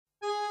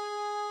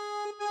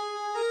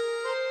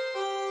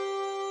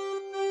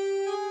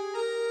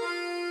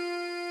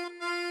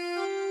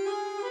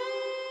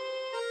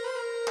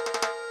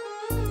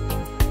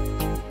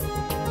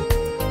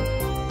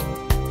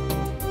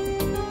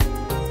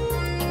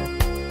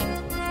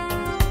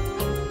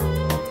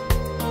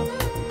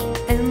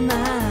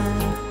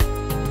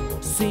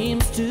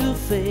to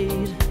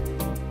fade,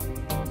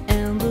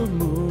 and the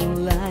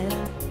moonlight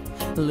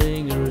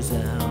lingers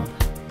out.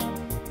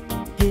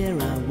 Here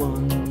I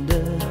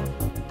wonder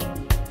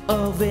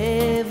of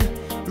everyone.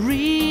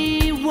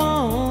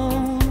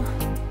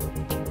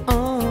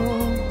 Oh,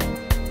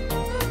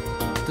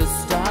 the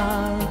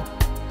star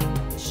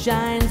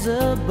shines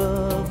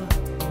above,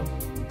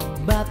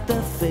 but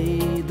the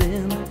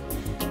fading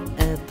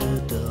at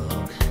the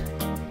dark.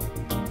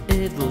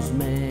 It was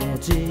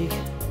magic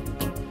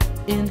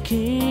in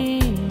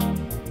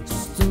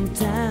Kingston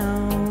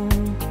town.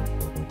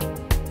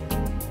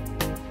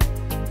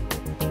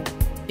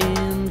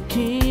 In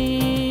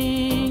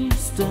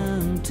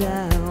Kingston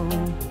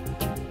town,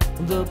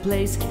 the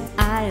place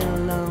I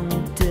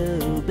long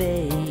to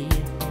be.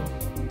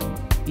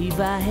 If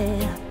I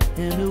had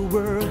any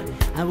word,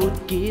 I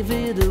would give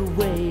it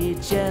away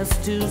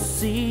just to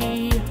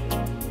see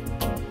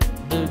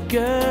the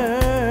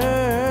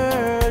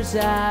girls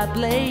I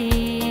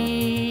play.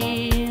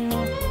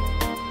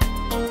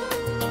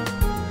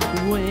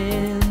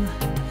 When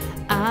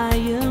I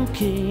am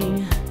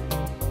king,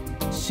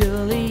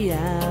 surely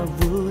I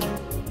would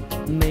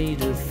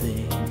make a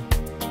thing,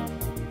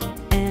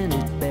 and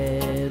it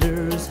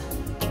matters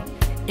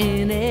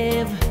in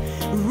everything.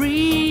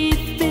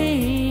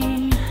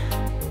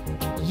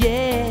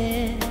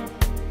 Yeah,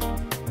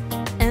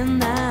 and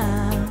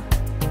now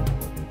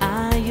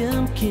I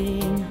am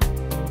king,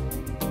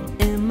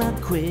 and my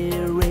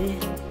query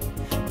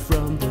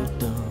from the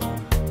dawn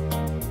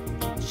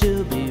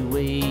should be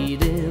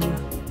waiting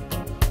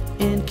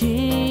in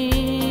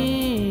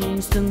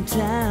Kingston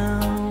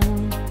town.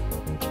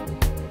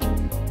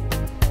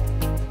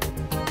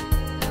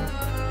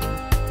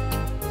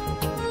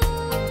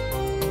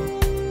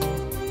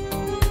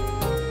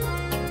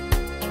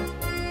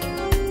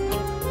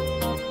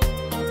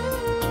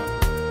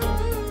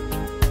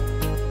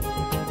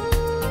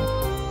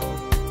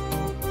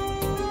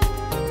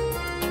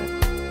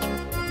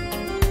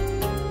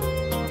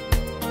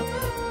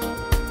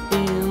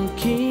 In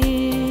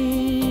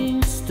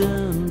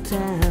Kingston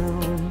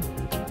town,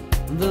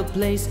 the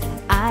place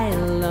I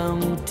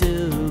long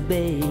to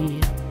be.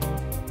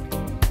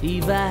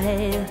 If I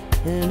had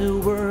any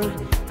word,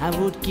 I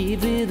would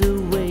give it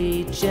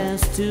away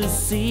just to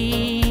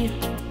see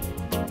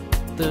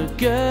the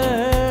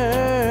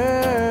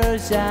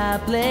girls I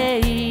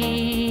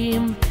play.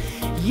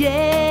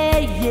 Yeah,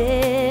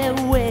 yeah,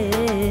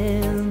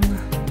 when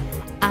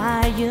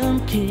I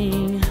am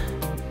king,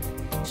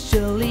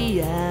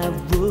 surely I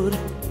would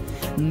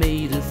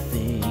make a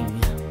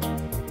thing,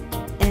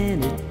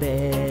 and it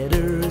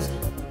matters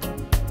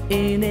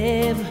in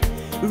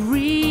everything.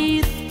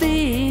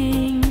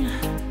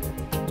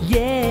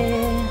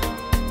 Yeah,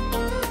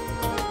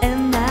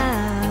 and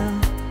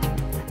now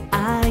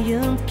I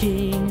am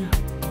king,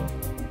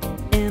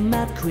 and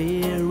my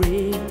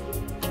query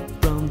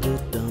from the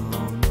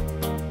dawn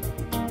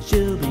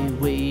should be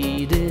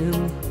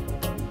waiting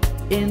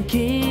in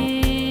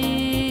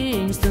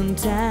Kingston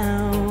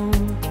town.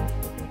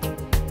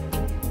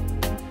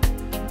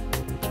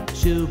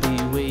 Should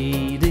be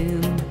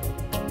waiting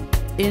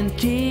in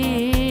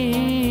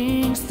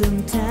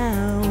Kingston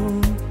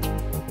town.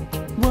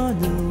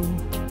 One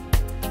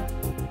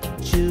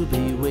should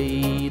be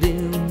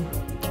waiting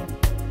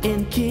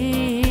in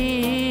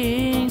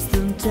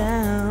Kingston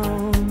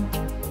town.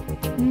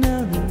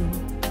 No,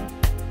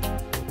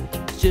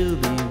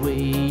 should be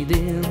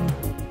waiting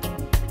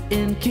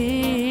in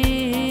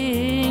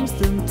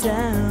Kingston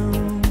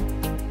town.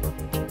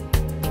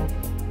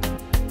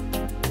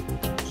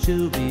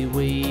 Should be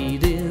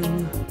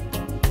waiting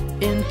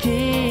in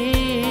Kingston.